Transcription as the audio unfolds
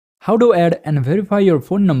How to add and verify your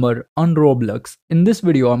phone number on Roblox. In this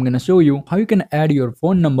video, I'm going to show you how you can add your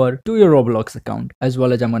phone number to your Roblox account, as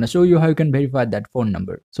well as I'm going to show you how you can verify that phone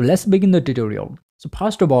number. So let's begin the tutorial. So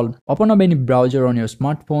first of all, open up any browser on your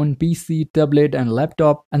smartphone, PC, tablet and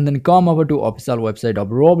laptop, and then come over to official website of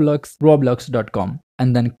Roblox, roblox.com,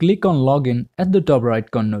 and then click on login at the top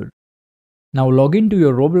right corner. Now log into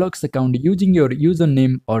your Roblox account using your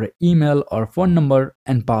username or email or phone number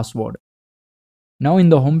and password. Now in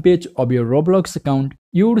the homepage of your Roblox account,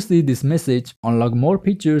 you would see this message, unlock more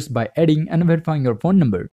features by adding and verifying your phone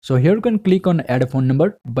number. So here you can click on add a phone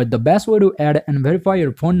number, but the best way to add and verify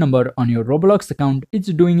your phone number on your Roblox account is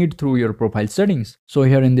doing it through your profile settings. So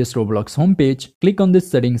here in this Roblox homepage, click on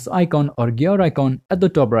this settings icon or gear icon at the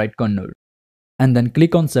top right corner, and then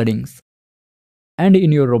click on settings. And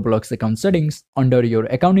in your Roblox account settings, under your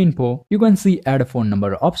account info, you can see add a phone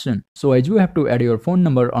number option. So as you have to add your phone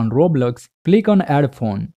number on Roblox, click on add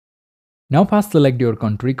phone. Now first select your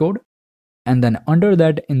country code, and then under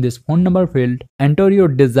that in this phone number field, enter your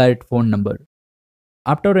desired phone number.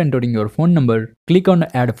 After entering your phone number, click on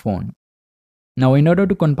add phone. Now in order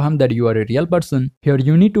to confirm that you are a real person, here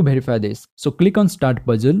you need to verify this. So click on start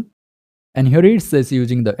puzzle. And here it says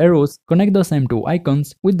using the arrows, connect the same two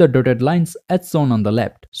icons with the dotted lines as shown on the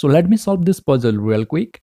left. So let me solve this puzzle real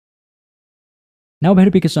quick. Now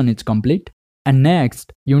verification is complete. And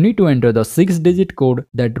next, you need to enter the 6-digit code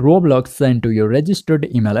that Roblox sent to your registered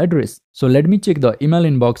email address. So let me check the email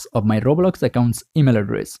inbox of my Roblox account's email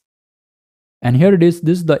address. And here it is,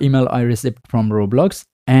 this is the email I received from Roblox.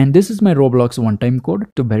 And this is my Roblox one-time code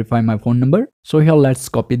to verify my phone number. So here let's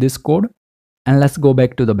copy this code. And let's go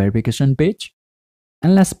back to the verification page,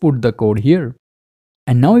 and let's put the code here.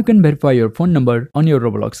 And now you can verify your phone number on your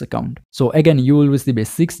Roblox account. So again, you will receive a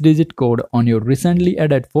 6-digit code on your recently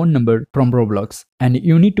added phone number from Roblox, and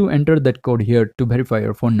you need to enter that code here to verify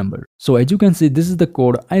your phone number. So as you can see, this is the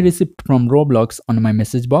code I received from Roblox on my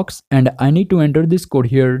message box, and I need to enter this code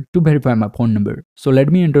here to verify my phone number. So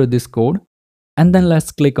let me enter this code, and then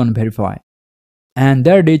let's click on verify. And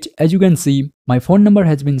there it is, as you can see, my phone number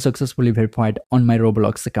has been successfully verified on my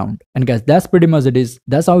Roblox account. And guys, that's pretty much it is.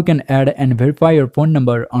 That's how you can add and verify your phone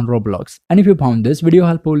number on Roblox. And if you found this video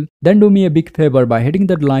helpful, then do me a big favor by hitting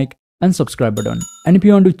that like and subscribe button. And if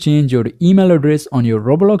you want to change your email address on your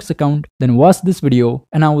Roblox account, then watch this video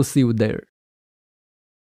and I will see you there.